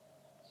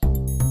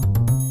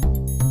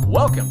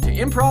Welcome to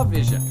Improv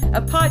Vision.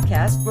 A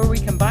podcast where we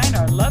combine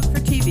our love for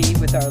TV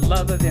with our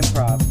love of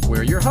improv.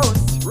 We're your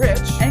hosts, Rich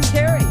and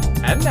Carrie.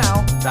 And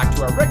now, back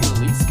to our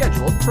regularly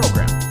scheduled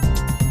program.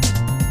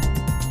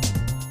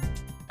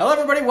 Hello,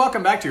 everybody.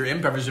 Welcome back to your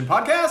Improv Vision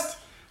podcast.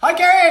 Hi,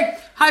 Carrie.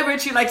 Hi,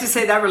 Rich. You like to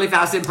say that really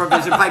fast, Improv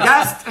Vision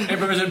podcast?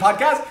 Improv Vision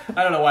podcast.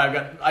 I don't know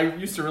why I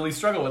used to really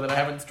struggle with it. I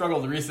haven't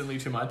struggled recently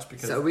too much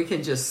because. So we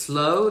can just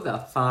slow the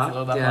fuck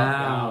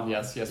down.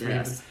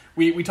 Yes.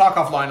 We talk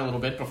offline a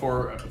little bit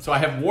before, so I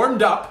have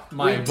warmed up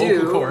my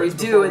vocal cords.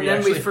 We do, and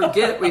then we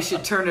forget we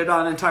should turn it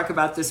on and talk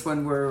about this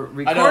when we're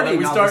recording.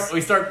 I know.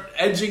 We start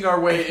edging our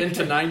way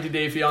into 90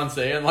 Day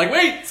Fiancé, and like,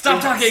 wait,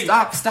 stop talking.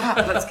 Stop.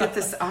 Let's get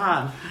this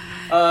on.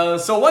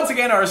 So once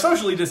again, our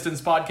socially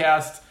distanced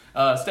podcast.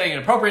 Staying an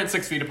appropriate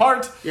 6 feet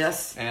apart.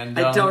 Yes. And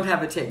I don't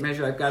have a tape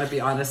measure. I've got to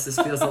be honest. This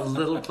feels a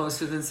little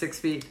closer than 6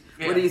 feet.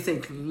 Yeah. What do you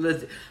think?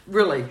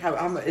 Really?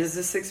 How is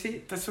this 6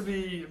 feet? This would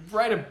be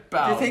right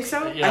about. Do you think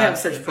so? Yeah. I have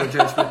such poor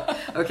judgment.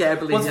 Okay, I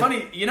believe you. Well, it's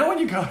funny. You know when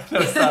you go to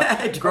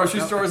those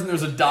grocery stores and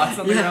there's a dot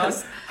on the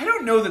ground? I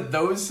don't know that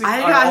those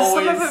are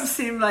always... Some of them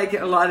seem like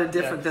a lot of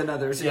different than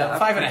others. Yeah,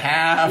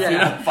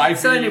 5.5, 5 feet.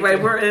 So anyway,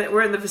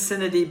 we're in the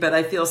vicinity, but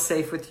I feel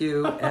safe with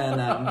you,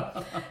 and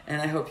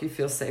I hope you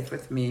feel safe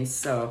with me.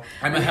 So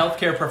I'm a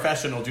healthcare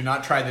professional. Do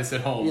not try this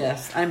at home.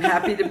 Yes, I'm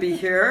happy to be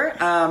here.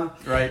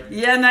 Right.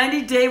 Yeah,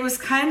 90 Day was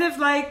kind of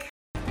like...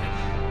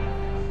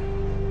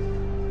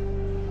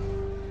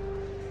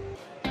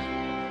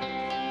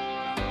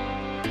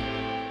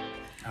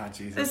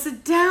 Jesus. It's a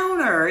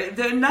downer.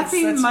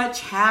 Nothing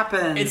much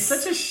happens. It's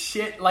such a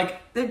shit,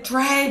 like... They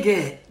drag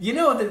it. You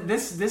know,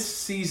 this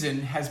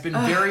season has been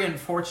very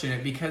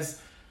unfortunate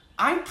because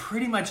I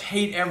pretty much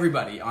hate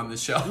everybody on the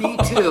show. Me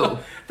too.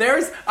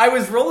 I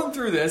was rolling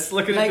through this,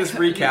 looking at this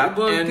recap.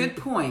 Well, good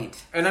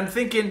point. And I'm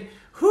thinking,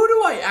 who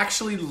do I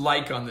actually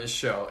like on this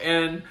show?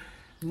 And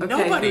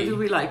nobody. Who do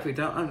we like? We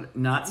don't...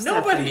 Not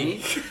nobody.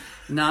 Stephanie.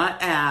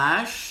 Not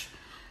Ash.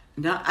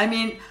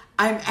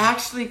 I'm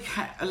actually...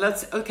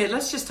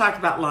 Let's just talk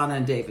about Lana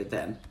and David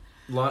then.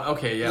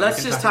 Okay, yeah.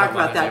 Let's just talk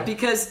about that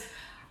because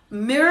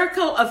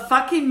a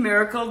fucking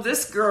miracle,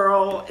 this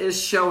girl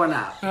is showing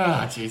up.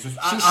 Oh, Jesus.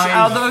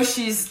 Although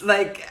she's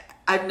like...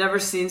 I've never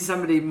seen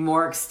somebody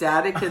more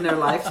ecstatic in their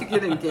life to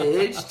get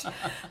engaged.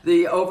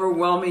 The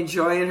overwhelming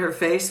joy in her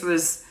face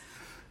was...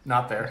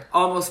 Not there.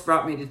 Almost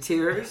brought me to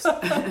tears.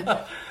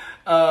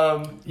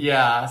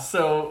 Yeah,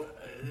 so...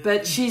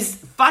 But she's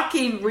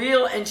fucking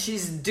real and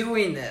she's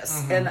doing this.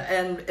 Mm-hmm.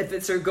 And if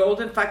it's her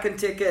golden fucking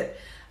ticket,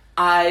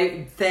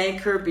 I thank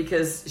her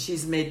because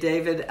she's made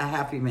David a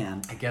happy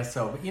man. I guess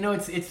so.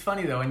 But it's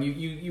funny though, and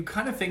you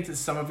kind of think that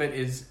some of it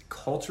is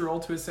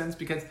cultural to a sense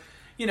because,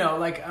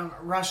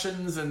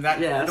 Russians and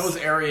those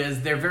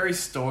areas, they're very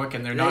stoic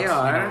and they're not,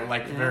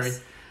 very...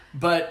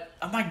 But,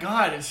 oh my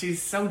God,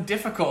 she's so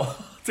difficult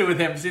with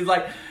him. She's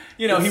like...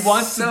 he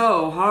wants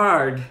so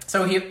hard.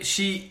 So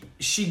he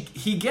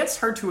gets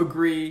her to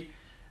agree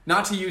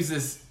not to use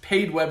this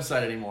paid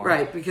website anymore.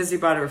 Right, because he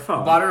bought her a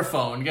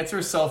phone. Gets her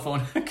a cell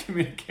phone to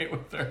communicate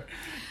with her.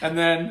 And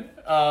then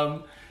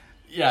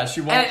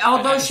she won't. And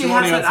although she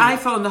has an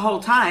iPhone the whole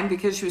time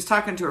because she was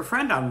talking to her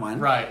friend on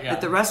one at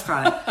the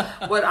restaurant.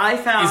 What I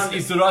found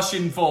it's a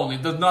Russian phone.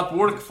 It does not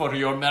work for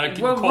your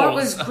American calls. What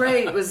was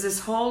great was this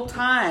whole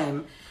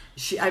time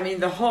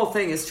the whole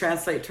thing is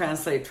translate.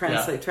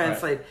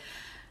 Right.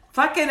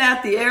 Fucking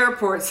at the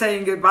airport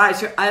saying goodbye.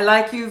 I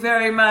like you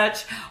very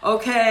much.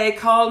 Okay,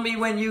 call me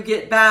when you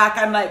get back.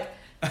 I'm like,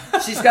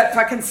 she's got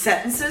fucking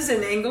sentences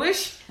in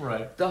English.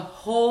 Right. The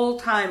whole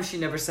time she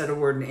never said a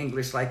word in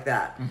English like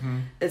that. Mm-hmm.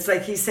 It's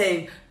like he's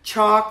saying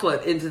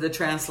chocolate into the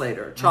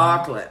translator.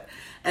 Chocolate.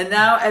 Mm-hmm. And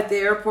now at the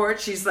airport,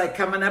 she's like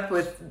coming up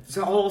with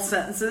whole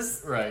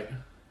sentences. Right.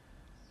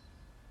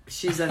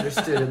 She's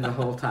understood him the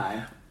whole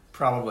time.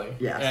 Probably.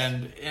 Yes.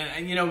 And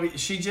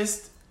she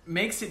just...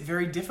 makes it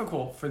very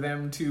difficult for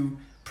them to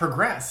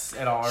progress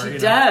at all. She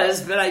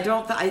does, but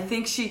I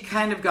think she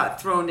kind of got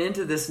thrown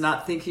into this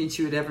not thinking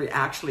she would ever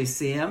actually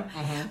see him.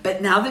 Mm-hmm.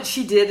 But now that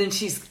she did, and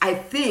I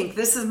think,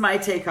 this is my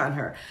take on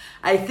her,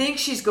 I think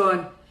she's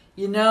going,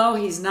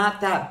 he's not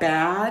that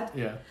bad.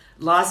 Yeah.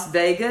 Las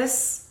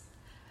Vegas,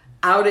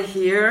 out of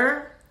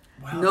here,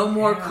 no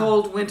more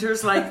cold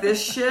winters like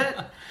this shit.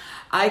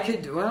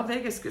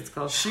 Vegas gets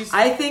cold.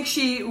 I think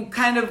she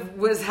kind of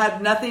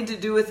had nothing to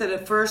do with it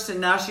at first, and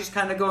now she's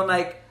kind of going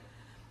like,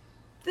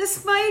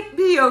 this might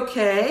be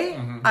okay.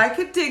 Mm-hmm. I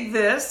could dig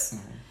this.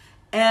 Mm-hmm.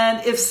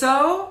 And if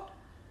so,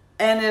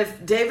 and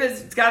if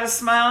David's got a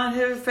smile on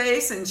her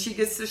face and she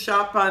gets to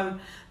shop on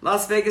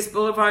Las Vegas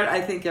Boulevard, I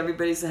think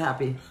everybody's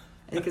happy.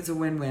 I think it's a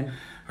win-win.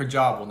 Her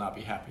job will not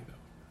be happy, though.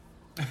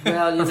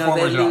 Well,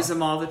 they lose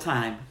them all the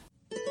time.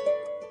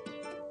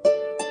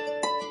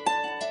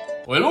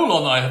 Well,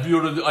 hold on.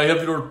 I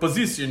have your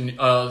position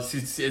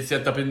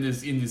set up in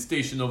this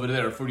station over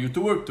there for you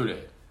to work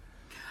today.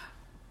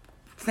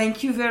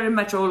 Thank you very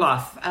much,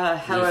 Olaf.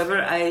 However,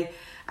 yes.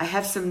 I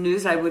have some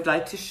news I would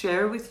like to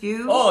share with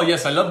you. Oh,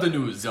 yes, I love the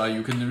news.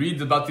 You can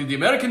read about the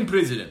American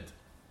president.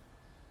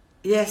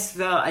 Yes,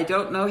 well, I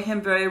don't know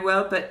him very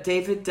well, but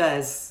David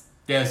does.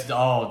 Yes,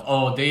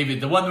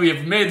 David, the one we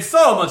have made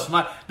so much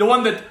money, the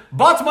one that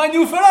bought my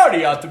new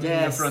Ferrari out of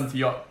the front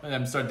yard.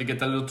 I'm starting to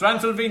get a little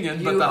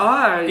Transylvanian, but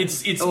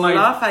it's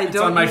Olaf, it's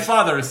on my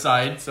father's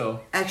side.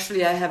 So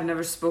actually, I have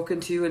never spoken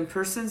to you in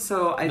person,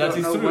 so I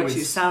don't know what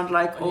you sound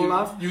like,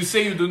 Olaf. You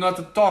say you do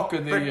not talk the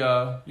actually,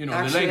 the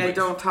language. I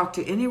don't talk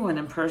to anyone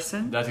in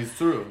person. That is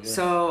true. Yeah.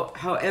 So,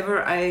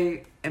 however,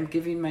 I am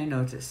giving my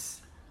notice.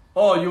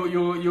 Oh,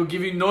 you're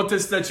giving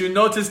notice that you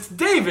noticed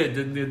David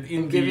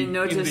giving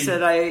notice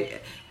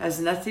that has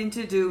nothing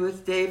to do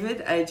with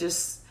David. I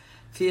just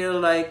feel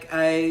like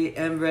I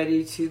am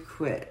ready to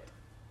quit.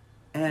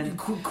 And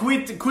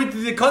quit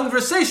the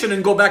conversation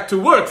and go back to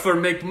work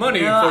make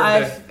money. No,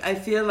 I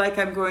feel like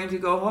I'm going to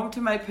go home to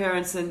my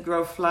parents and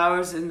grow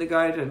flowers in the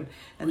garden,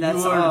 and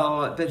that's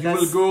all. But you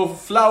will grow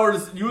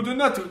flowers. You do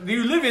not.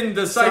 You live in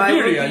the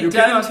Siberia. So I will be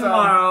done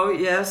tomorrow.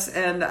 Yes,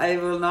 and I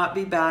will not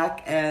be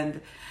back,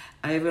 and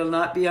I will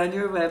not be on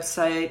your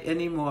website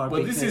anymore.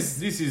 Well, this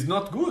is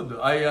not good.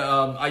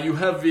 You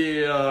have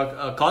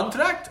a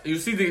contract. You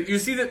see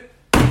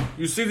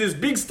this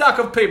big stack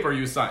of paper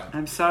you signed.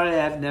 I'm sorry,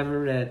 I've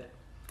never read.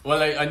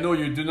 Well, I know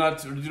you do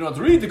not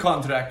read the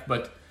contract,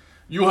 but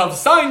you have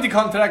signed the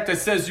contract that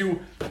says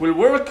you will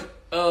work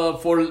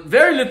for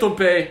very little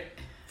pay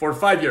for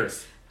 5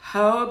 years.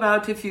 How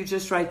about if you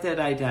just write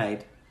that I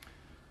died?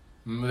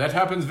 That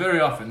happens very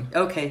often.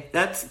 Okay,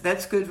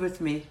 that's good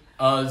with me.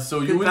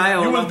 So you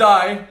will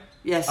die.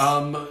 Yes.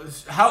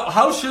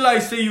 How shall I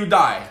say you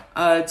die?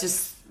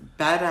 Just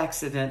bad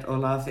accident,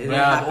 Olaf. It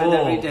happens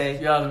every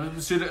day. Yeah.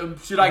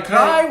 Should I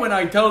cry when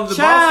I tell the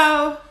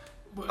boss?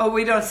 Oh,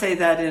 we don't say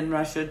that in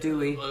Russia, do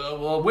we?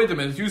 Well, wait a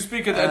minute. You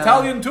speak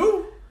Italian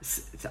too?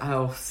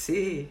 Oh,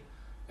 si.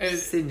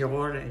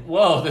 Signore.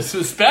 Whoa, this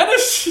is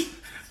Spanish?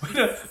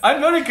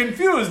 I'm very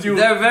confused.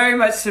 They're very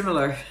much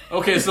similar.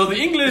 Okay, so the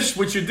English,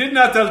 which you did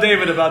not tell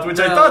David about, which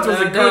I thought was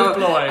a good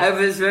ploy. I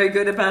was very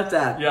good about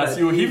that. Yes,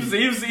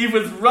 he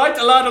was right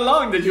a lot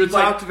along that you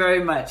talked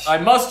very much. I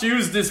must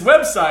use this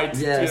website.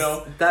 Yes,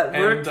 that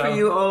worked for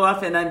you,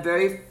 Olaf, and I'm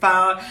very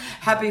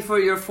happy for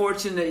your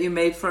fortune that you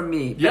made from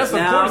me. Yes, of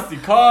course, the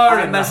car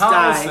and the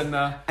house.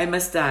 I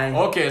must die.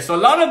 Okay, so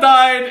Lana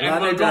died, and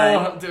we'll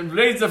go to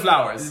raise the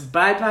flowers.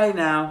 Bye-bye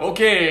now.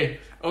 Okay.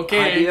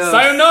 Adios.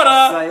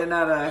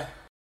 Sayonara.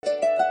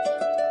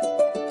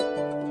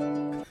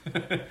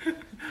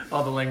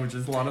 All the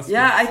languages Lana speaks.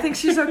 Yeah, I think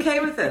she's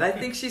okay with it. I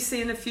think she's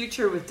seeing a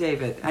future with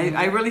David.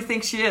 I really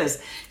think she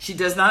is. She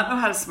does not know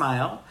how to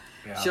smile.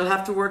 Yeah. She'll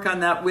have to work on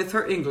that with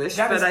her English.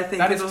 That is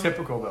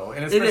typical, though.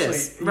 And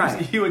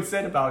especially, you had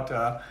said about...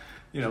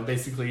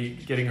 basically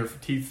getting her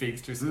teeth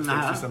fixed or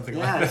something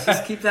like that.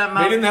 Just keep that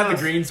mouth. They didn't have the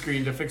green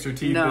screen to fix her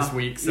teeth this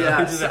week, so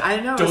I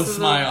know. Don't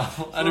smile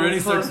under any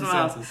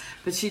circumstances.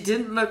 But she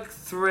didn't look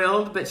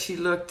thrilled, but she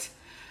looked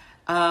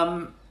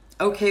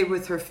okay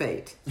with her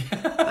fate.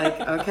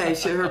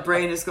 Her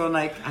brain is going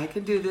like, I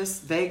can do this.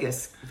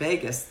 Vegas.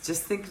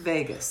 Just think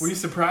Vegas. Were you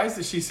surprised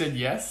that she said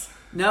yes?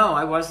 No,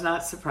 I was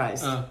not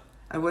surprised.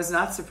 I was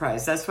not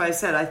surprised. That's why I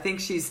said I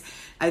think she's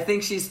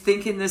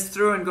thinking this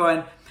through and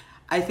going,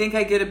 I think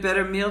I get a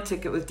better meal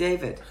ticket with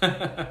David.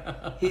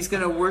 He's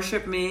going to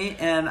worship me,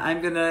 and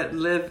I'm going to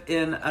live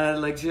in a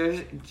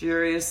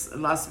luxurious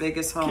Las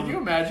Vegas home. Can you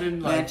imagine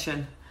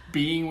mansion.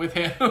 Being with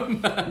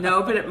him?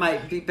 No, but it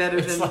might be better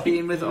than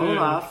being with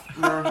Olaf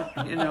or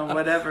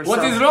whatever.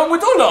 What is wrong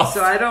with Olaf?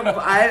 So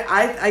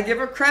I give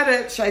her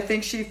credit. I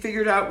think she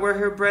figured out where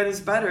her bread is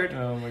buttered.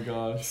 Oh my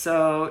gosh.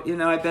 So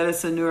I bet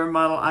it's a newer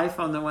model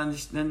iPhone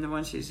than the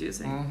one she's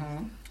using.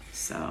 Mm-hmm.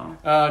 So.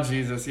 Oh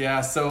Jesus,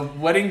 yeah. So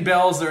wedding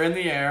bells are in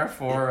the air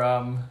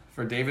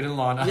for David and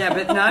Lana. Yeah,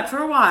 but not for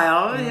a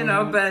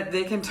while, But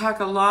they can talk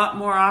a lot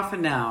more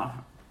often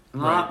now,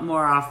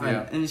 more often.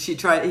 Yeah. And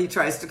he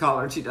tries to call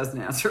her, and she doesn't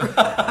answer.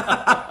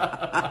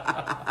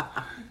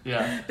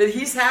 Yeah. But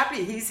he's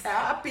happy. He's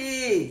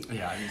happy.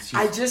 Yeah.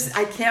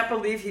 I can't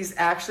believe he's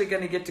actually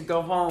going to get to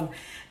go home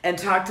and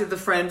talk to the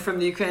friend from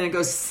the Ukraine and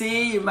go,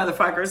 see, you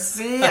motherfucker,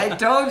 see, I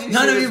told you.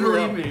 None of you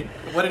believe me.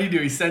 What did he do?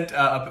 He sent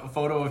a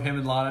photo of him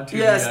and Lana to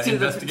the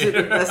investigator. To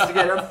the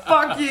investigator.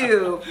 Fuck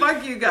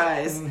you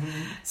guys. Mm-hmm.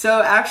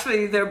 So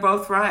actually, they're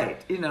both right.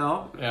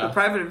 The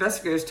private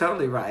investigator is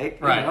totally right.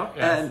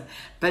 Yes.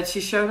 But she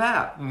showed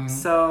up. Mm-hmm.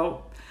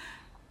 So.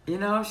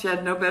 She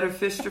had no better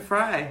fish to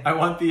fry. I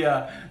want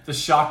the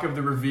shock of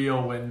the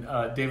reveal when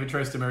David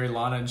tries to marry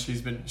Lana and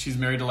she's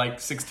married to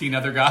like 16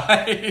 other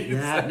guys.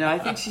 Yeah, no, I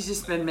think she's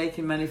just been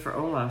making money for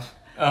Olaf.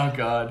 Oh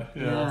God,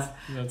 yeah.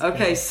 That's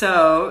okay,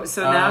 so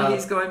now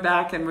he's going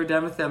back and we're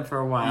done with them for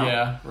a while.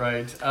 Yeah,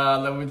 right.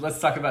 Let's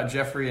talk about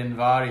Jeffrey and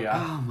Varia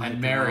and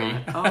Mary.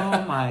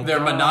 Oh my Their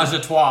God. menage a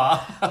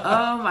trois.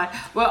 Oh my.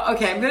 Well,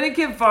 okay, I'm going to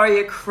give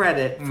Varia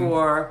credit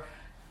for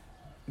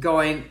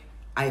going,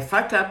 I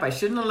fucked up. I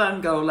shouldn't have let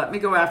him go. Let me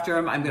go after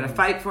him. I'm going to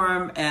fight for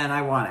him, and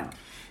I want him.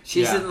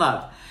 She's in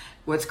love.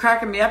 what's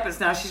cracking me up is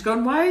now she's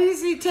going, why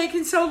is he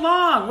taking so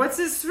long? What's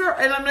this?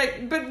 And I'm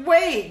like, but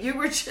wait, you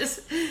were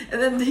just...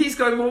 And then he's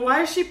going, well,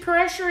 why is she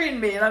pressuring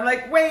me? And I'm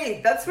like,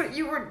 wait, that's what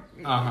you were...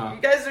 You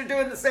guys are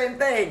doing the same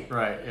thing.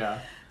 Right, yeah.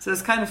 So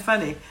it's kind of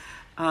funny.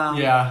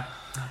 Yeah.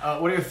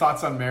 What are your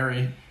thoughts on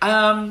Mary?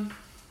 On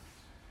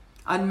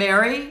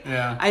Mary?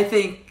 Yeah.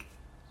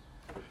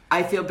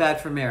 I feel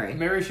bad for Mary.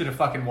 Mary should have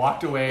fucking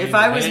walked away. If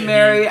I was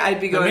Mary,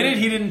 I'd be going... The minute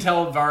he didn't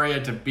tell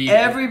Varya to beat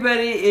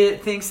Everybody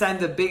thinks I'm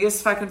the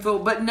biggest fucking fool.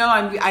 But no,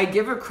 I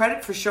give her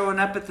credit for showing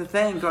up at the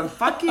thing, going,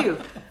 fuck you.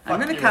 I'm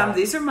going to come.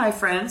 These are my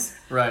friends.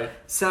 Right.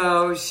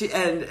 So she...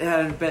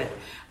 But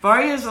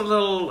Varya's a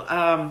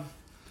little...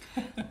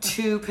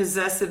 too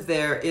possessive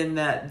there in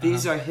that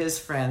these are his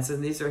friends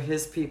and these are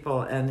his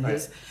people and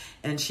his...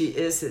 And she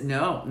is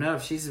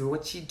she's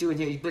what's she doing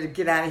here? You better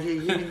get out of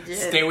here.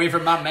 Stay away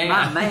from my man.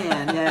 My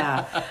man,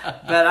 yeah.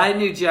 But I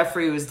knew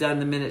Jeffrey was done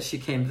the minute she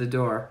came to the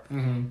door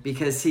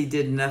because he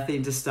did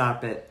nothing to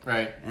stop it.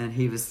 Right. And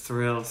he was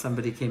thrilled.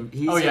 Somebody came.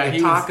 He's going to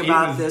talk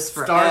about this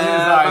forever. Stars in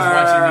his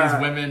eyes watching these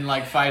women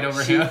like fight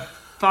over him.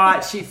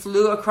 Thought she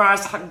flew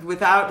across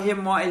without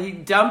him. He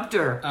dumped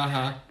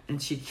her. And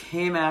she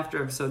came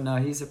after him. So no,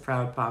 he's a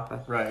proud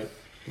papa. Right.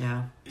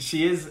 Yeah.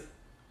 She is.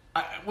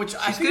 Which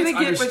I think she's going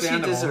to get what she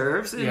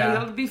deserves, and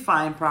it'll be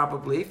fine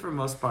probably for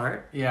most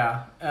part.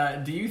 Yeah.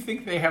 Do you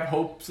think they have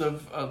hopes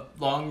of a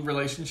long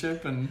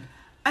relationship? And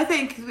I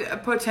think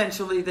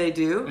potentially they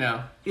do.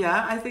 Yeah.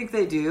 Yeah, I think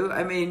they do.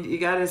 I mean,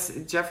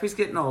 Jeffrey's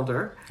getting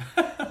older.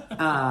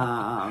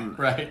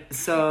 Right.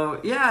 So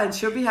yeah, and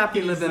she'll be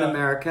happy to live in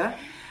America.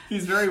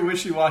 He's very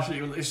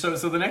wishy-washy. So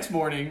the next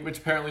morning, which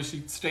apparently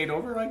she stayed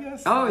over, I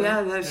guess. Oh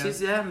yeah,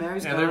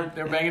 Mary's gone.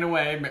 They're banging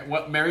away.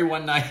 Mary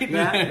one night,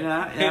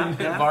 and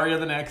Varya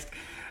the next.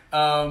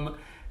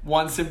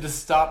 Wants him to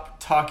stop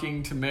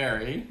talking to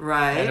Mary,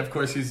 right? And of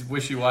course, he's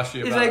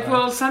wishy-washy. He's like,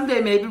 well,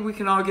 someday maybe we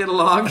can all get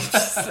along. I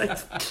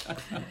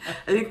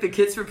think the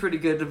kids were pretty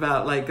good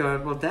about like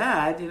going, well,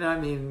 Dad,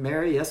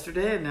 Mary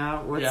yesterday, and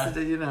now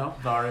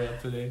Varya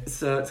today.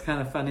 So it's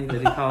kind of funny that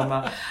he called him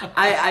out.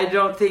 I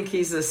don't think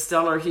he's a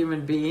stellar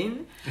human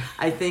being.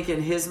 I think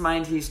in his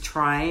mind he's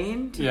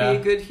trying to be a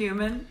good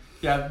human.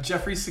 Yeah,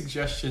 Jeffrey's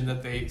suggestion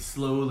that they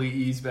slowly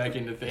ease back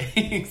into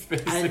things,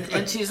 basically.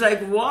 And she's like,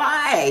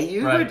 why?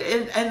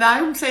 And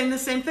I'm saying the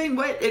same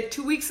thing.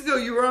 2 weeks ago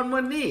you were on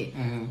one knee.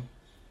 Mm-hmm.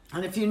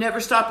 And if you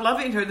never stop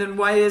loving her, then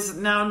why is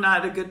now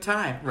not a good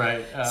time?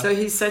 Right. So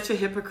he's such a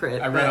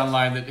hypocrite. I read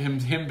online that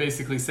him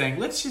basically saying,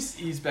 let's just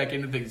ease back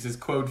into things is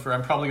code for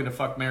I'm probably going to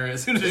fuck Mary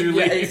as soon as you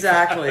leave. Yeah,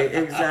 exactly.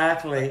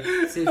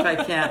 See if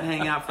I can't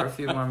hang out for a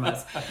few more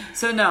months.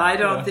 So no, I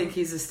don't think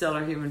he's a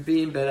stellar human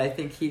being, but I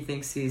think he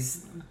thinks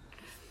he's...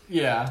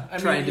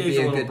 trying to be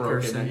a good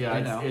person.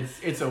 Yeah,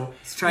 he's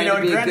trying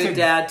to be a good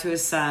dad to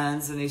his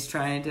sons, and he's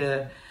trying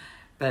to.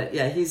 But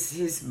yeah,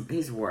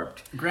 he's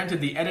warped.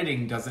 Granted, the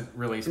editing doesn't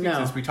really speak to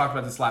this. We talked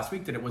about this last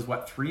week that it was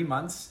 3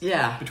 months.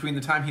 Yeah. Between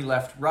the time he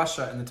left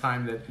Russia and the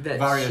time that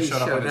Varya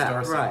showed up on his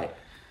doorstep. Right.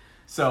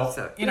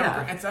 So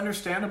it's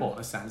understandable in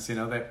a sense.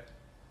 That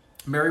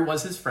Mary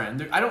was his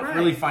friend. I don't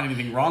really find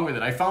anything wrong with it.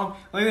 The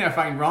only thing I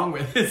find wrong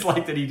with is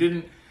like that he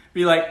didn't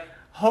be like,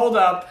 hold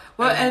up.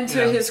 Well, and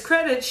to his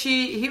credit,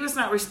 he was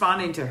not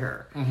responding to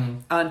her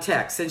on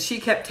text, and she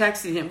kept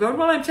texting him, going,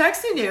 "Well, I'm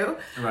texting you."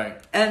 Right.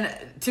 And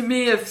to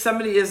me, if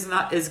somebody is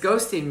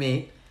ghosting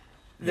me,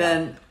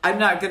 then I'm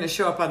not going to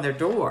show up on their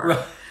door.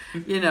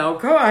 Right.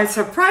 Go, I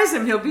surprise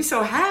him. He'll be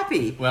so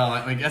happy. Well,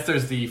 I guess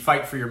there's the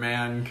fight for your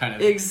man kind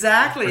of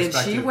exactly, and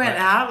she went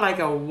out like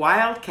a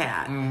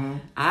wildcat. Mm-hmm.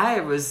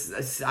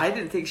 I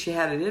didn't think she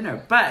had it in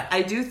her, but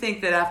I do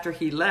think that after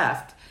he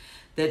left,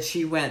 that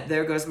she went,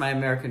 there goes my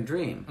American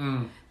dream.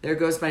 Mm. There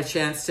goes my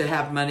chance to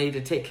have money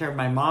to take care of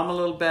my mom a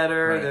little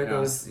better. Right, there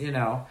goes,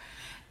 Yeah.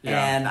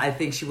 And I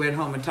think she went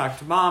home and talked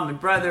to mom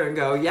and brother and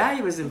go, yeah,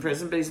 he was in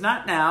prison, but he's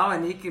not now,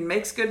 and he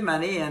makes good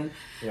money, and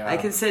I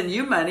can send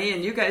you money,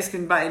 and you guys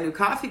can buy a new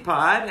coffee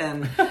pot,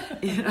 and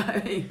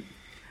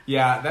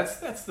Yeah,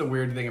 that's the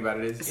weird thing about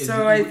it is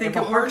I think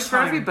it works for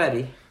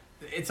everybody.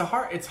 It's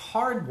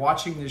hard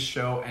watching this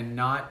show and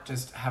not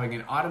just having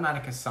an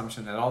automatic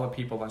assumption that all the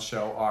people on the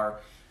show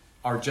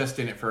are just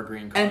in it for a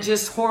green card. And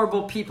just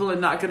horrible people and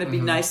not going to be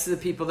nice to the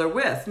people they're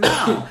with.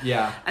 No.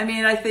 Yeah. I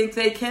mean, I think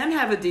they can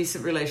have a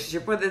decent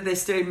relationship. Whether they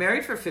stay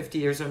married for 50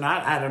 years or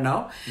not, I don't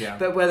know. Yeah.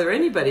 But whether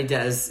anybody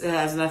does, it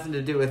has nothing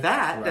to do with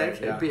that. Right,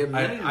 That could be a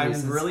million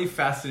reasons. I'm really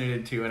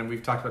fascinated too, and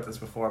we've talked about this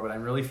before, but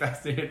I'm really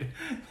fascinated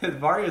that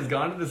Varya's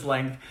gone to this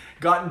length,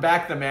 gotten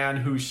back the man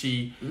who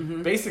she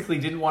basically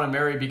didn't want to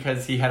marry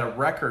because he had a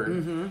record.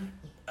 Mm-hmm.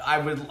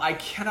 I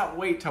cannot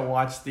wait to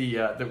watch the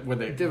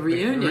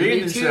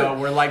reunion show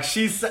where like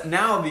she's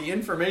now the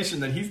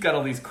information that he's got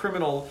all these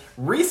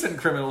recent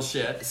criminal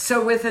shit.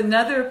 So with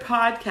another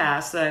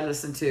podcast that I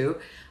listened to,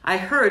 I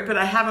heard, but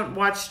I haven't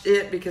watched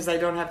it because I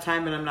don't have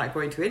time and I'm not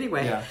going to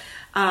anyway.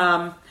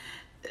 Yeah.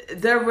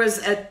 There was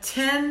a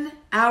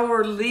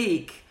 10-hour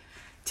leak.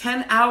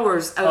 10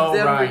 hours of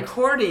them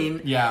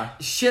recording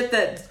shit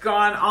that's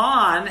gone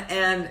on,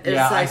 and it's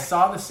I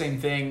saw the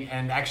same thing,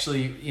 and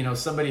actually,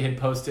 somebody had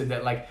posted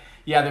that like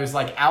there's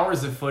like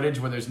hours of footage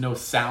where there's no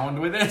sound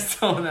with it.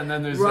 So and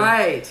then there's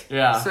right. So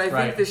I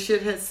think the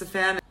shit hits the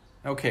fan.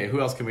 Okay, who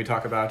else can we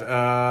talk about?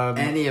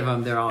 Any of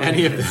them,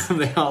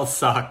 they all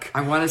suck. I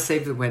want to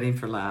save the wedding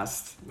for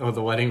last. Oh,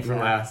 the wedding for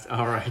last.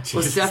 All right.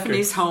 Well,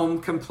 Stephanie's home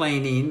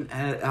complaining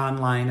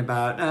online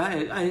about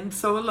I'm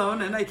so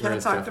alone and I can't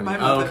talk to my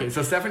mother. Oh, okay.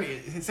 So Stephanie,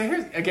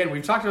 here's again.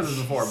 We've talked about this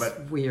before,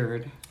 but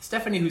weird.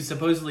 Stephanie, who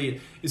supposedly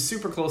is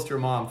super close to her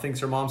mom, thinks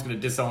her mom's going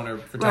to disown her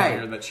for telling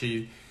her that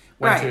she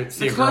went to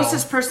see the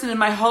closest person in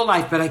my whole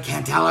life, but I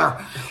can't tell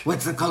her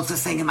what's the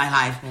closest thing in my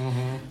life.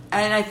 Mm-hmm.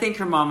 And I think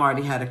her mom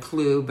already had a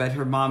clue, but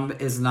her mom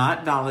is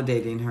not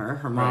validating her.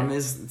 Her mom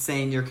is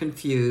saying you're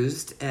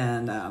confused,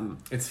 and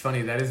it's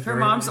funny that is her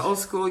mom's old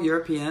school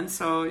European,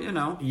 so you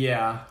know.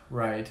 Yeah,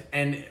 right.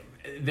 And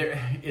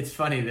it's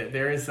funny that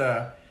there's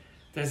a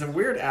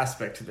weird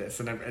aspect to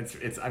this, and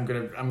I'm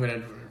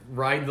gonna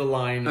ride the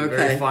line, a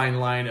very fine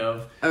line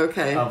of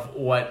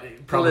what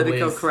probably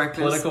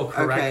political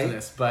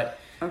correctness, but.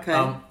 Okay.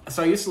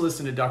 So I used to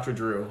listen to Dr.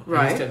 Drew. He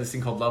used to have this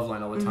thing called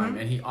Loveline all the time,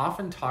 and he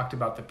often talked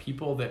about the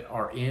people that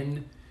are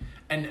in,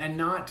 and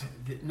not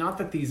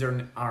that these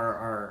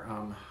are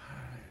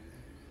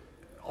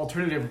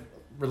alternative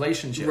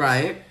relationships,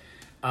 right?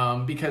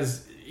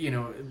 Because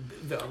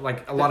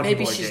like a lot of maybe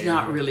people she's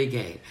not really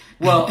gay.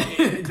 Well,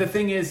 the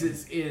thing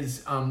is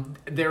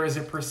there is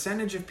a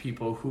percentage of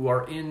people who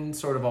are in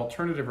sort of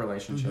alternative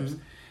relationships,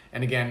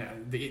 and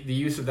again, the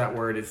use of that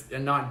word is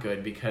not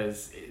good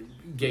because.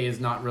 Gay is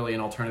not really an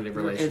alternative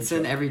relationship. It's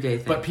an everyday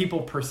thing. But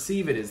people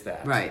perceive it as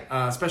that. Right.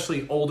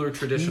 Especially older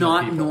traditional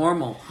people. Not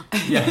normal.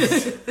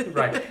 Yes.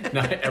 Right.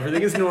 Not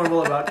everything is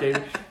normal about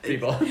gay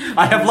people.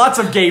 I have lots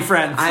of gay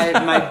friends.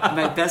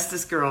 My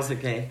bestest girls are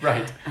gay.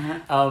 Right.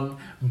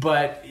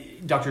 But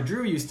Dr.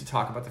 Drew used to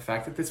talk about the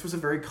fact that this was a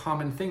very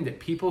common thing, that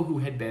people who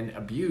had been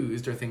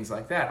abused or things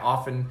like that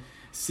often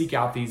seek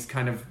out these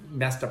kind of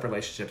messed up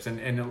relationships.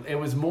 And it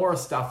was more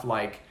stuff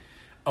like,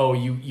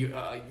 you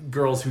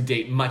girls who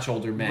date much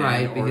older men,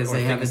 right? Because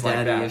they have a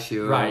daddy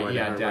issue, right?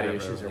 Whatever, daddy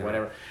issues or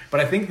whatever.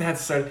 But I think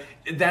that's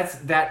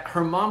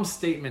her mom's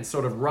statement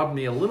sort of rubbed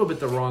me a little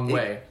bit the wrong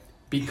way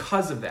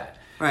because of that.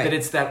 Right. That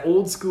it's that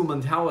old school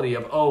mentality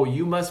of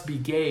you must be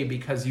gay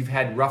because you've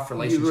had rough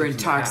relationships. You were in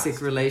toxic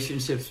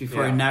relationships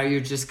before, and now you're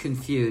just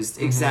confused.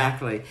 Mm-hmm.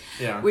 Exactly.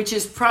 Yeah. Which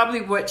is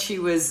probably what she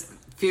was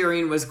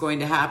fearing was going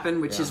to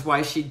happen, which is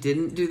why she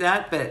didn't do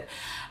that, but.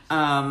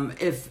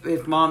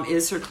 If mom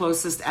is her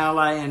closest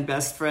ally and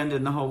best friend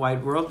in the whole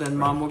wide world, then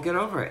mom will get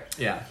over it.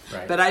 Yeah,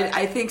 right. But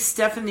I think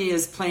Stephanie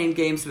is playing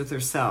games with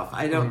herself.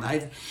 I don't.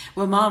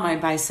 Well, mom, I'm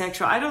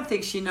bisexual. I don't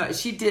think she knows.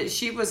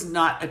 She was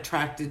not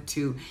attracted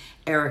to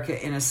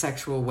Erica in a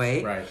sexual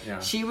way. Right.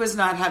 Yeah. She was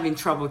not having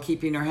trouble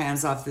keeping her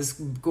hands off this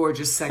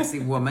gorgeous, sexy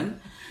woman.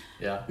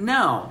 Yeah.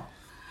 No.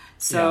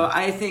 So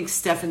I think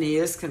Stephanie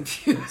is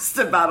confused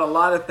about a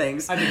lot of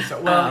things. I think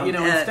so. Well,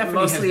 Stephanie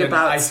mostly has been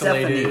about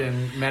isolated Stephanie.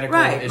 and medical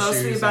issues.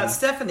 Mostly about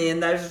Stephanie,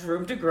 and there's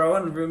room to grow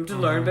and room to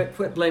learn, but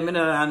quit blaming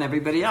it on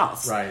everybody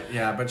else. Right,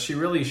 yeah, but she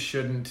really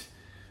shouldn't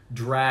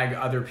drag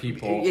other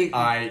people,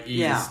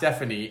 i.e.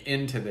 Stephanie,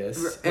 into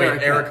this.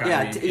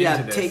 Erica. Into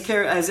this. Take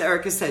care, as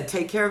Erica said,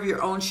 take care of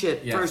your own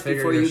shit first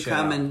before you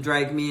come and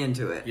drag me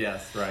into it.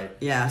 Yes, right.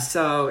 Yeah,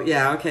 so,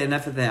 okay,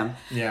 enough of them.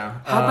 Yeah.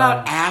 How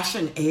about Ash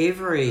and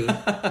Avery?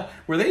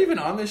 Were they even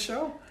on this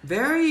show?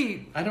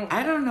 I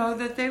don't know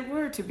that they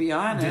were, to be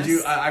honest. Did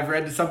you? I've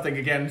read something,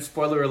 again,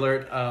 spoiler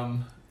alert.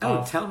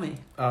 Tell me.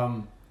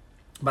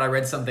 But I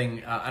read something,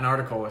 an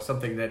article or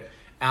something that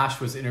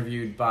Ash was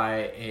interviewed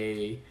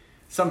by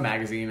some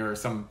magazine or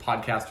some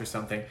podcast or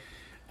something,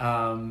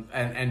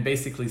 and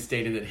basically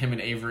stated that him and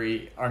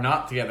Avery are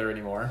not together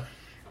anymore.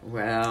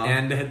 Well,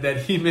 and that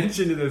he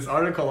mentioned in this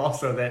article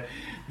also that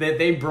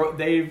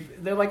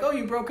they're like,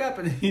 you broke up,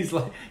 and he's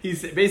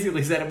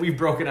basically said we've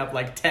broken up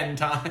like 10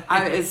 times.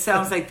 It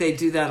sounds like they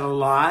do that a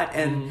lot,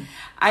 and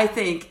I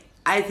think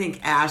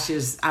Ash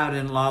is out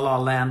in La La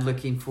Land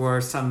looking for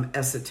some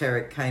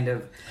esoteric kind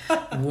of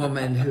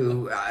woman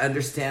who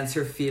understands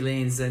her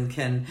feelings and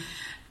can.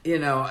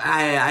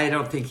 I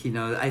don't think he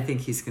knows. I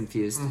think he's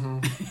confused. Mm-hmm.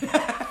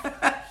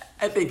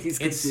 I think he's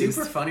confused. It's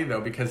super funny,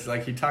 though, because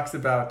he talks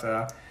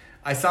about...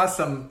 I saw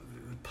some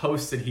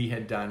posts that he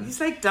had done.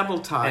 He's like double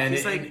talk. And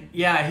he's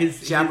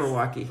his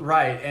Jabberwocky.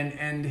 Right,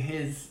 and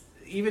his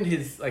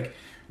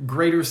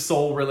greater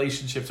soul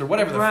relationships or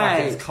whatever the fuck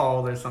it's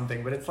called or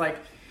something. But it's like...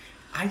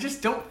 I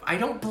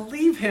don't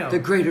believe him. The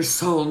greater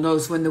soul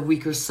knows when the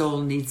weaker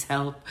soul needs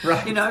help.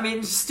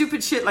 Right.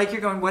 Stupid shit like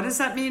you're going, what does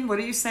that mean? What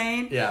are you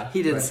saying? Yeah.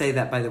 He didn't say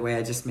that, by the way.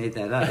 I just made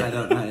that up. I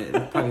don't know.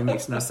 It probably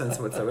makes no sense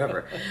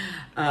whatsoever.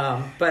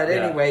 But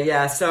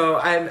anyway, so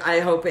I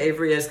hope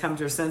Avery has come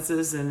to her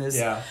senses and is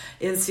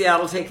in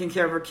Seattle taking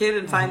care of her kid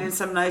and finding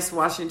some nice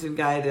Washington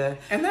guy to,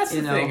 and that's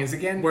the thing is,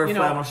 again, wear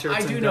flannel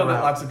shirts. I do know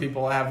that lots of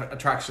people have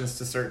attractions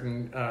to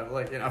certain,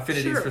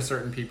 affinities for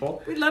certain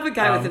people. We love a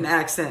guy with an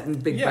accent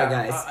and big bug eyes.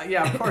 guys.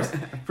 Yeah, of course.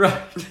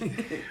 Right.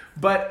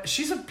 But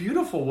she's a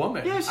beautiful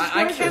woman. Yeah, she's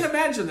I can't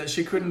imagine that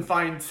she couldn't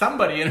find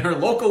somebody in her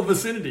local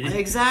vicinity.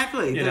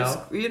 Exactly.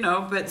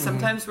 But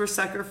sometimes we're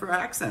sucker for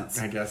accents.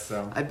 I guess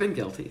so. I've been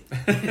guilty.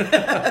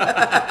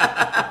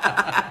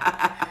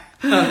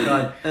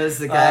 There's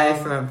the guy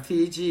from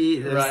Fiji.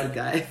 There's the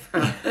guy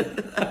from...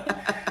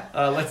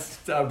 let's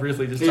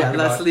briefly just talk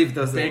about let's leave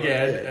those Big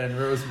Ed and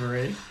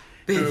Rosemary.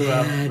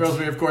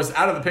 Rosemary, of course,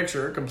 out of the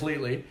picture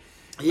completely.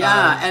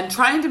 Yeah, and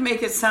trying to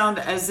make it sound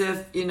as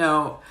if,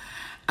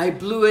 I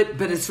blew it,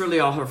 but it's really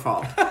all her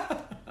fault.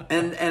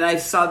 and I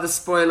saw the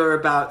spoiler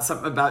about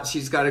something about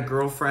she's got a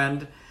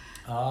girlfriend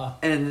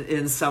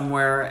in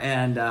somewhere,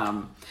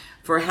 and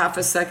for half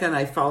a second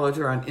I followed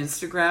her on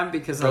Instagram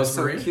because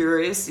Rosemary? I was so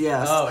curious.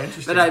 Yes. Oh,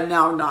 interesting. But I've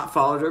now not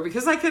followed her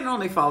because I can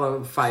only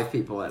follow 5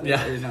 people at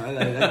yeah. You don't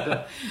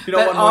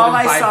want more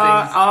than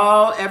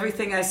 5 things.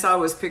 Everything I saw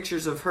was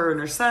pictures of her and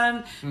her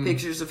son,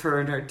 pictures of her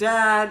and her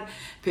dad,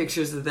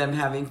 pictures of them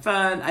having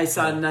fun. I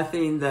saw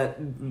nothing that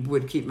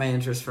would keep my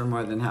interest for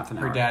more than half an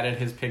hour. Her dad at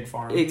his pig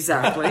farm.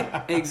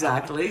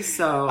 Exactly.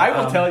 So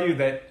I will tell you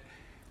that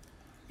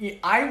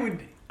I would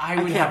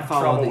have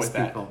trouble with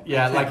that. People.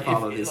 Yeah,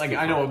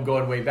 I know I'm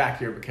going way back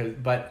here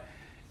but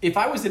if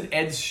I was in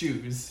Ed's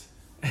shoes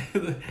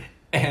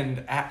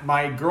and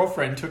my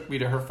girlfriend took me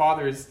to her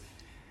father's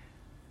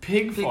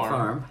pig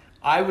farm,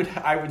 I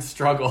would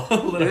struggle a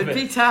little bit. It would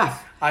be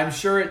tough. I'm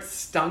sure it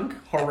stunk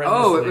horrendously.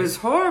 Oh, it was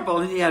horrible.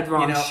 And he had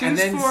wrong shoes and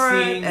then for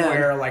seeing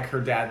where her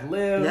dad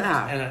lived,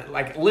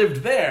 and lived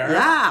there.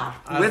 Yeah,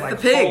 with the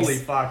pigs. Holy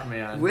fuck,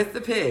 man! With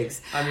the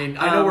pigs. I mean,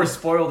 I know we're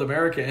spoiled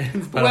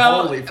Americans, but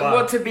holy fuck.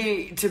 Well, to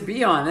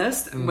be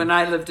honest, when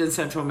I lived in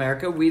Central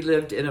America, we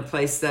lived in a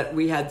place that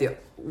we had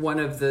one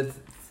of the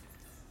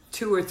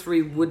 2 or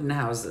 3 wooden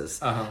houses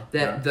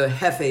that the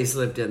jefes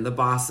lived in, the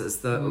bosses,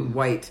 the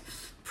white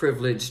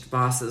privileged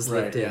bosses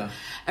lived in.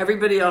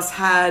 Everybody else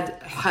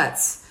had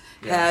huts,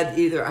 had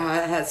either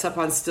huts up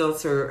on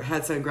stilts or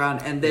huts on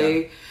ground, and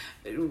they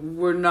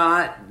were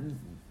not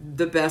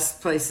the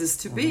best places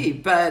to be.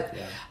 But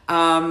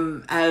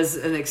as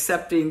an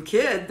accepting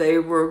kid, they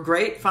were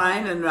great,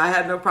 fine, and I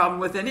had no problem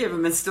with any of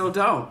them, and still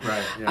don't.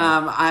 Right.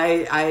 Yeah.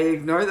 I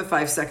ignore the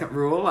 5-second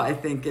rule. I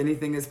think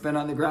anything that's been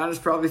on the ground is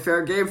probably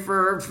fair game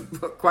for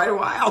quite a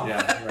while.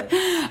 Yeah.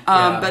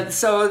 Right. But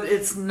so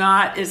it's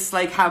not. It's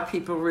like how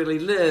people really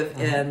live,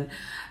 and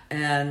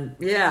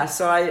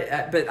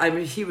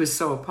he was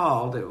so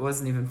appalled it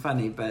wasn't even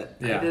funny. But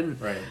I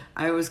didn't. Right.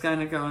 I was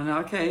kind of going,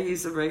 okay,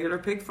 he's a regular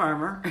pig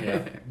farmer.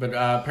 Yeah. But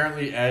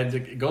apparently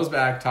Ed goes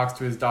back, talks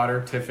to his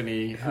daughter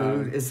Tiffany,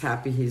 who is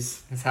happy.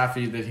 He's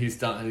happy that he's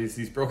done.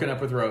 He's broken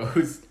up with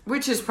Rose,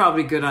 which is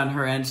probably good on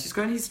her end. She's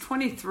going, he's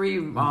 23,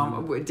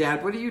 Mom.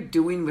 Dad, what are you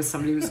doing with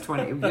somebody who's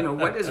 20?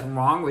 What is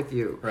wrong with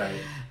you? Right.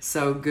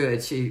 So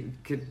good. She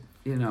could.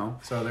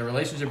 So their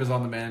relationship is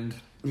on the mend.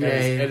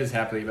 Yay. Ed is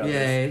happy about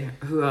this.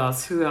 Who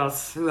else?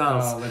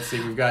 Let's see.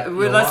 We've got...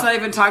 let's not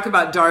even talk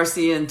about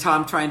Darcy and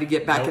Tom trying to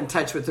get back in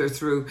touch with her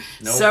through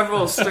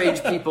several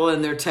strange people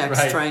in their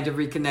texts trying to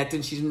reconnect,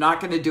 and she's not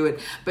going to do it.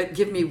 But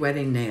give me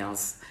wedding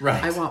nails.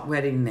 Right. I want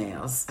wedding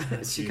nails.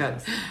 She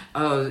got...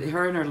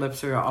 her and her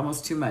lips are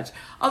almost too much.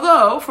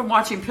 Although, from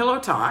watching Pillow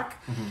Talk,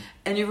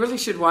 and you really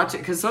should watch it,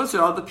 because those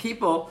are all the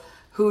people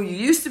who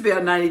used to be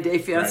on 90 Day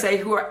Fiancé,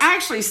 who are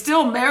actually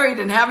still married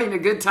and having a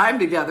good time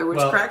together, which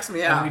cracks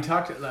me up. And we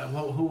talked,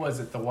 who was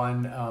it? The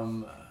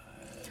one...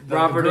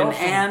 Robert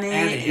and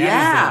Annie.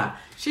 Yeah.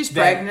 She's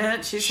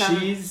pregnant.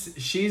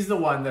 She's the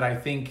one that I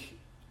think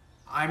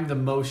I'm the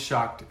most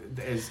shocked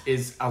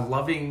is a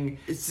loving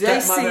stepmother. They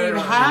seem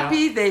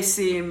happy. They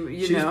seem,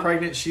 she's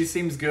pregnant. She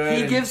seems good.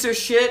 He gives her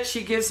shit.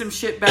 She gives him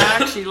shit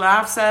back. She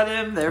laughs at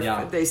him.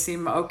 They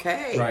seem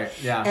okay. Right.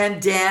 Yeah.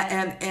 And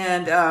Dan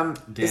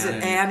is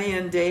it Annie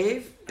and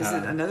Dave? Is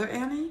it another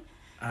Annie?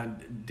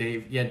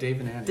 Dave. Yeah, Dave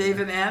and Annie. Dave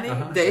and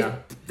Annie.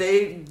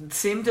 They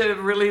seem to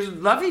really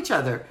love each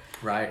other.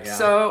 Right, yeah.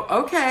 So,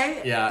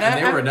 okay. Yeah,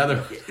 and they were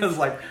another... It was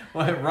like,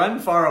 run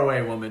far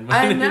away, woman.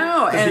 I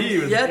know,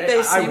 and yet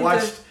they seem I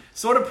watched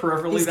sort of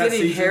peripherally he's that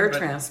season. He's getting hair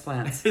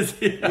transplants.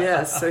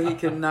 Yes, so he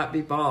cannot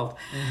be bald.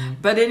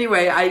 But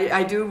anyway,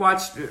 I do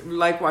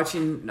like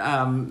watching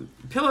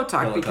Pillow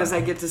Talk because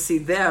I get to see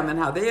them and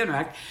how they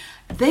interact.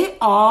 They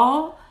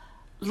all...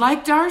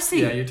 like Darcy.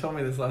 Yeah, you told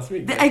me this last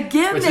week.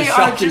 Again, they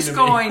are just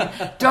going,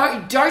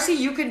 Darcy,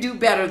 you can do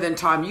better than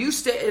Tom. You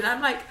stay. And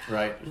I'm like,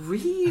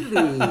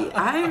 really?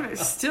 I'm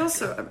still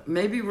so...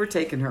 Maybe we're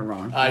taking her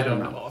wrong. I don't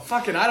know.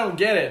 Fucking, I don't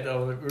get it,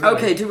 though. Really.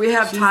 Okay, do we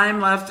have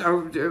time left?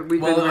 Or we've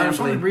been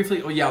rambling?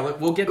 Briefly...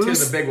 we'll get to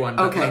the big one.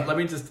 Okay. Let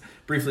me just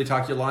briefly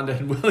talk Yolanda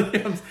and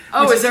Williams.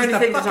 Is there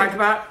anything to talk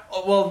about?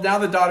 Well, now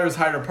the daughter has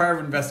hired a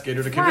private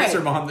investigator to convince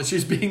her mom that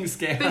she's being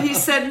scammed. But he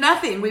said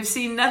nothing. We've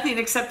seen nothing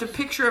except a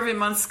picture of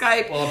him on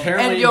Skype. Well,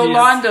 apparently and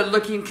Yolanda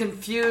looking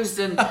confused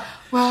and...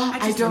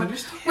 I don't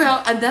understand.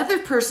 Well, another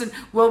person,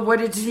 what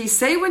did he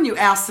say when you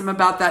asked him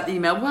about that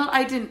email? Well,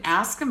 I didn't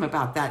ask him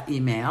about that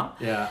email.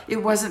 Yeah.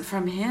 It wasn't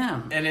from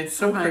him. And it's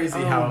so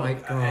crazy how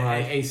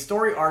a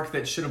story arc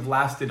that should have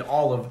lasted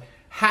all of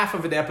half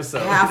of an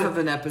episode.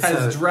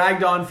 Has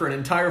dragged on for an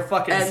entire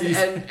fucking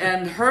season.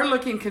 And her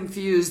looking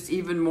confused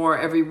even more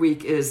every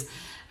week is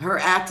her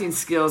acting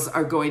skills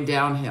are going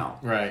downhill.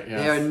 Right,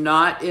 yes.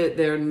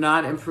 They're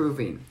not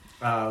improving.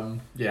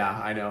 Yeah,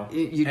 I know.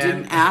 You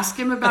didn't ask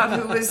him about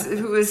who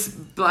was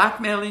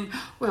blackmailing.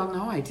 Well,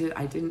 no, I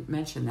didn't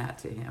mention that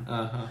to him.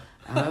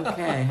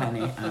 Okay,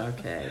 honey.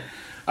 Okay.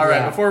 All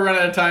right, before we run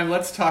out of time,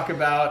 let's talk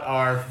about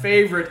our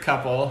favorite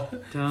couple.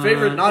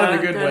 Favorite, not in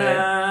a good way.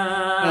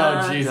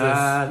 Oh, Jesus.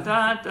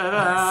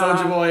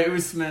 Soulja Boy,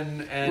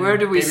 Usman, and Where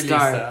do we Baby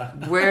start?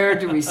 Lisa. Where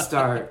do we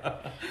start?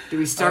 Do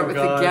we start with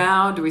the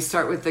gown? Do we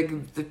start with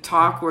the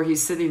talk where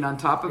he's sitting on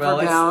top of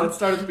her gown? Let's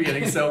start at the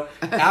beginning. So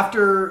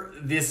after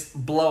this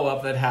blow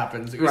up that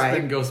happens,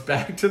 Usman goes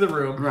back to the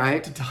room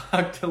to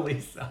talk to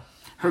Lisa.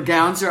 Her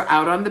gowns are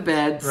out on the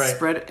bed,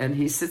 spread, and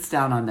he sits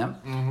down on them.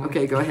 Mm-hmm.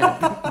 Okay, go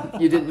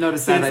ahead. You didn't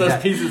notice that. It's those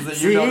pieces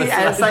that you noticed.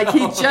 It's like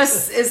he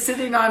just is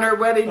sitting on her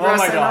wedding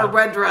dress and her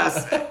wed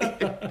dress.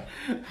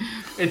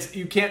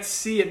 You can't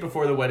see it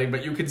before the wedding,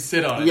 but you can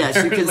sit on it.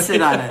 Yes, you can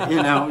sit on it.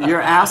 You know,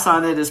 your ass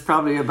on it is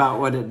probably about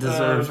what it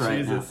deserves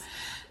right now.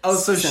 Oh,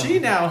 so she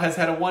now has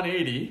had a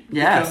 180.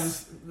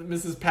 Yes.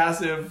 Becomes Mrs.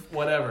 Passive,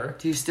 whatever.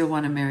 Do you still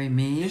want to marry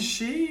me? Is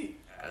she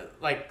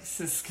like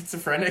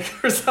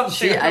schizophrenic or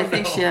something? I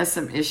think she has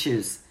some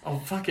issues. Oh,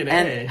 fucking A.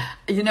 And,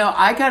 you know,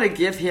 I got to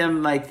give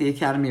him like the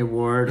Academy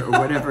Award or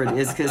whatever it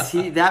is, because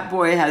that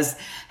boy has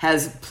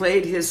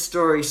played his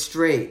story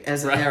straight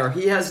as an arrow.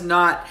 He has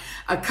not.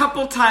 A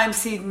couple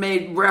times he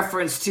made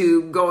reference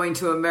to going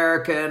to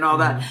America and all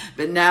that,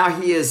 but now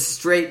he is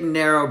straight and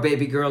narrow.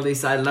 Baby girl,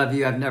 Lisa, I love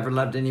you. I've never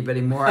loved anybody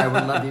more. I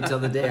will love you till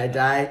the day I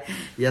die.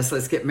 Yes,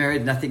 let's get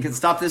married. Nothing can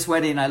stop this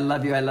wedding. I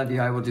love you. I love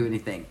you. I will do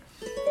anything.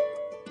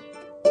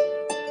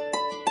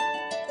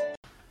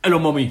 Hello,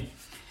 mommy.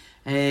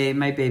 Hey,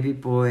 my baby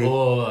boy.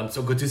 Oh, I'm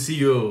so good to see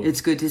you.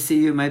 It's good to see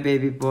you, my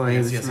baby boy.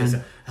 Yes.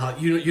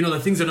 You know, the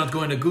things are not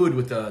going good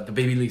with the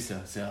baby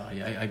Lisa. So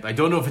I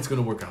don't know if it's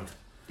going to work out.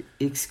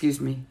 Excuse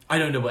me. I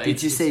don't know. But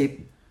Did you say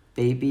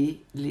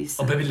baby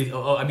Lisa? Oh, baby Lisa.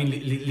 Oh, I mean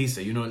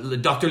Lisa. You know,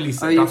 Dr.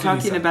 Lisa. Are you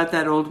talking about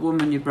that old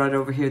woman you brought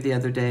over here the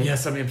other day?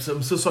 Yes, I mean,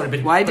 I'm so sorry.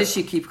 But why does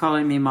she keep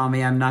calling me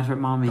mommy? I'm not her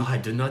mommy. No, I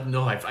do not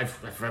know.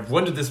 I've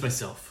wondered this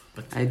myself.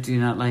 But I do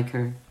not like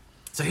her.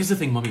 So here's the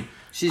thing, mommy.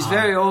 She's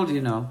very old, you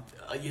know.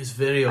 Yes,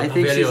 very old. I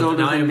think she's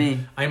older than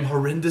me. I am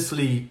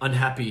horrendously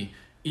unhappy,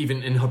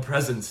 even in her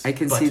presence. I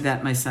can see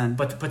that, my son.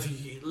 But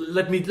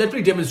let me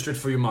demonstrate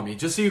for you, mommy,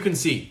 just so you can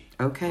see.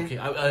 Okay.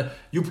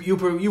 You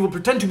will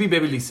pretend to be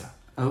baby Lisa.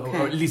 Okay.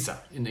 Or Lisa.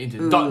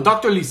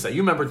 Dr. Lisa.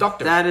 You remember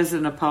Doctor. That is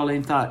an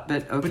appalling thought,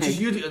 but okay.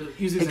 But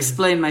use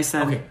explain, my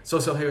son. Okay. So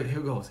here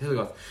goes. Here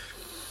goes.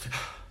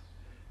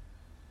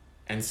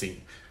 And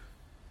sing.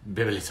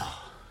 Baby Lisa.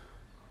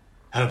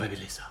 Hello, baby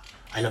Lisa.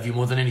 I love you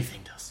more than anything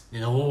does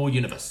in the whole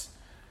universe.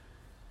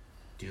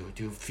 Do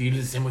you feel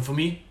the same way for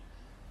me?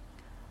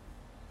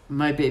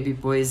 My baby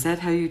boy, is that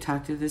how you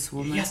talk to this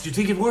woman? Yes. Do you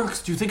think it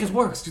works? Do you think it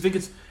works? Do you think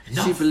it's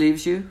enough? She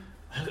believes you?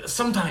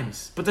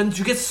 Sometimes. But then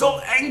she gets so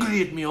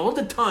angry at me all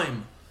the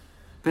time.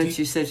 But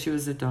you said she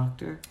was a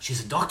doctor?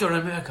 She's a doctor in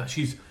America.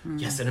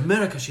 Yes, in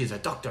America she is a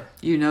doctor.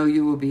 You know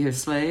you will be her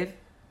slave?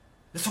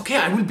 That's okay.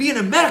 I will be in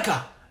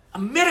America.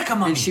 America,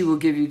 mommy. And she will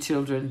give you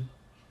children.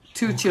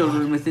 Two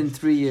children within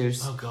 3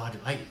 years. Oh, God.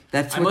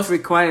 That's what's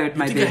required,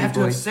 my baby boy. You think I have to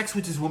have sex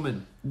with this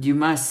woman? You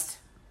must.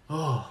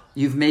 Oh.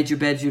 You've made your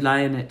bed, you lie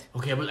in it.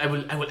 Okay, I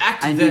will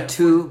act I need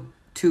two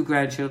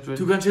grandchildren.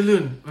 2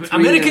 grandchildren.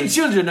 American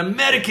children.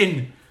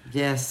 American.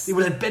 Yes. They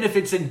will have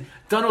benefits and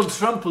Donald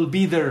Trump will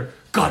be their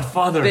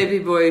godfather. Baby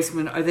boys,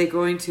 are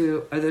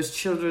those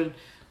children,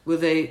 are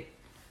they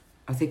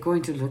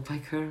going to look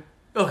like her?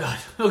 Oh, God.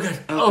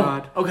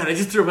 God. Oh, God. I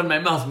just threw up in my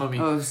mouth, mommy.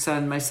 Oh,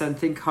 son, my son,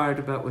 think hard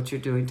about what you're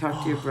doing.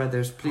 Talk to your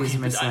brothers, please,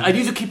 my son. I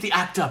need to keep the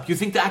act up. You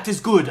think the act is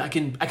good? I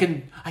can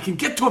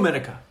get to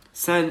America.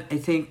 Son, I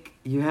think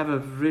you have a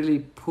really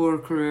poor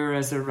career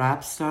as a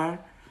rap star.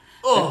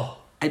 Oh.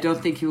 I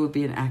don't think you will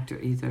be an actor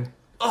either.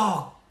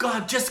 Oh,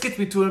 God, just get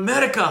me to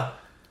America.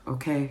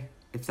 Okay,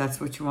 if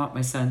that's what you want,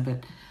 my son,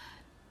 but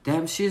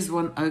damn, she is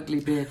one ugly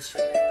bitch.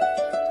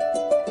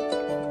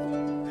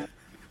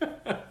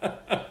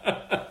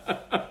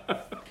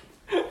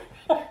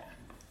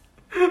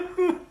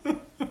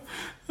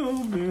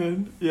 Oh,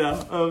 man.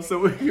 Yeah. So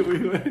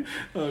we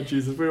oh,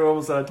 Jesus, we were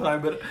almost out of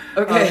time, but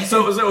okay.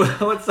 So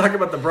let's talk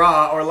about the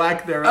bra or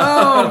lack thereof.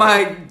 Oh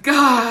my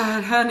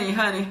God, honey.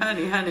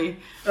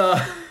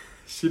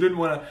 She didn't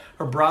want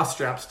her bra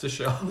straps to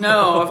show.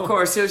 No, of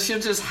course. She'll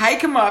just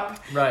hike them up.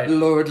 Right.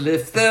 Lord,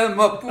 lift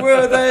them up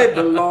where they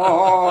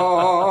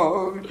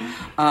belong.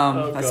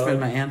 That's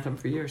been my anthem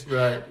for years.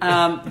 Right.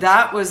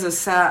 That was a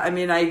sad... I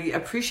mean, I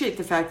appreciate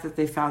the fact that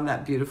they found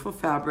that beautiful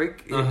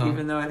fabric,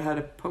 even though it had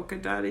a polka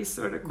dotty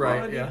sort of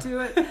quality to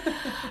it.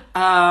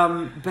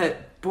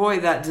 But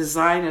boy, that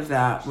design of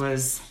that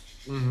was...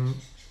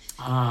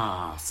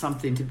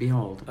 something to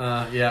behold.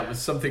 Yeah, it was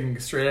something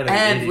straight out of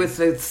and the 80s. With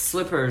the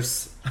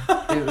slippers,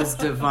 it was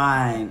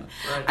divine.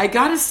 Right. I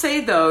gotta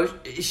say though,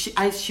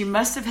 she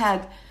must have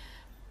had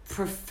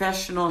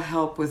professional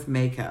help with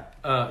makeup.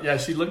 Yeah,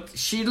 she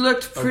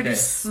looked pretty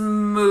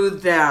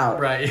smoothed out.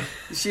 Right.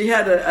 She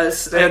had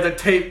they had the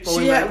tape.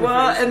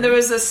 And there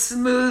was a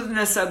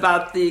smoothness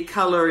about the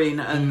coloring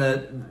and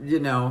the, you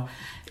know,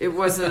 it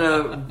wasn't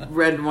a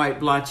red and white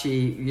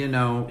blotchy, you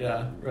know.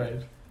 Yeah,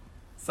 right.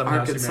 Somehow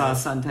Arkansas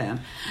suntan,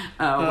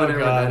 whatever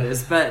that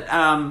is. But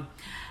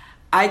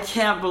I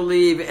can't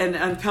believe,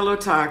 and Pillow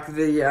Talk,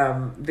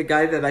 the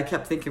guy that I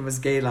kept thinking was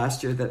gay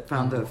last year that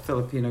found a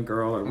Filipino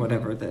girl or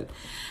whatever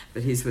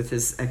but he's with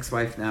his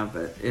ex-wife now,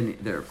 but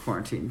they're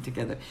quarantined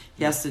together.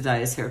 He has to dye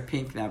his hair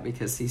pink now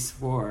because he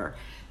swore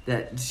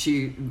that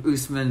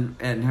Usman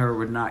and her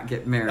would not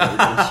get married.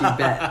 And she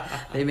bet.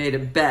 They made a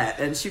bet.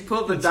 And she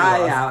pulled the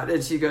dye out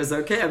and she goes,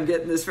 okay, I'm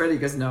getting this ready. He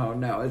goes, no,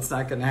 it's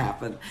not going to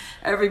happen.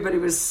 Everybody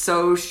was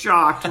so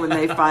shocked when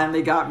they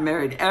finally got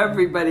married.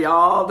 Everybody,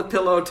 all the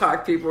Pillow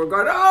Talk people were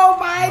going, oh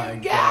my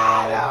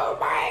God.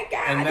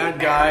 And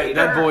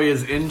that boy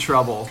is in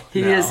trouble.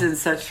 He is in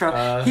such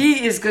trouble.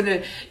 He is going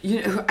to,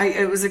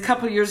 it was a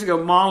couple of years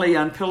ago, Molly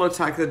on Pillow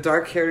Talk, the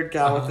dark-haired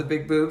gal with the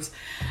big boobs,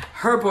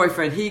 her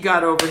boyfriend, he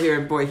got over here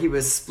and boy, he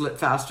was split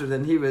faster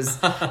than he was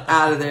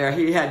out of there.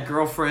 He had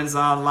girlfriends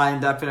on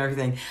lined up and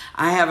everything.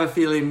 I have a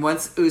feeling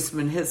once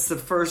Usman hits the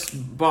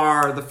first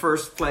bar, the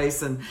first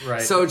place, and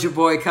Soulja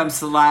Boy comes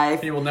to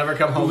life, he will never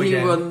come home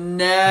again. He will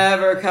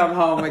never come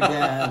home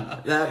again.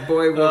 That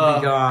boy will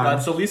be gone.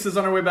 God. So Lisa's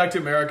on her way back to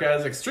America,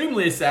 is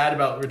extremely sad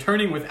about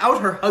returning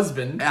without her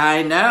husband.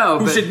 I know.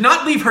 Who should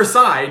not leave her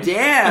side.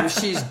 Damn,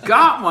 she's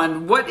got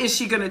one. What is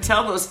she going to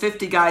tell those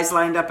 50 guys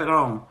lined up at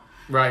home?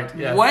 Right,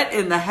 yeah. What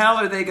in the hell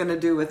are they going to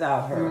do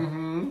without her?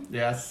 Mm-hmm.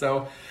 Yeah,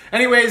 so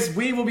anyways,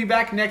 we will be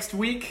back next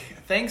week.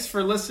 Thanks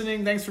for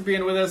listening. Thanks for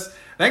being with us.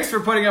 Thanks for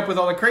putting up with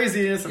all the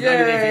craziness of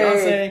 90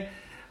 Day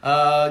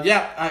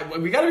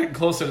Fiancé. We got to get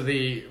closer to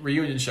the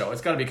reunion show. It's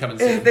got to be coming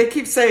soon. They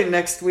keep saying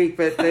next week,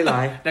 but they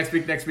lie. next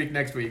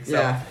week.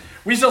 So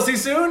we shall see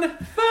soon.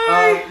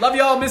 Bye. Love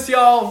y'all, miss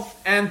y'all,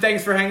 and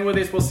thanks for hanging with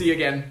us. We'll see you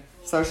again.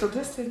 Social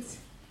distance.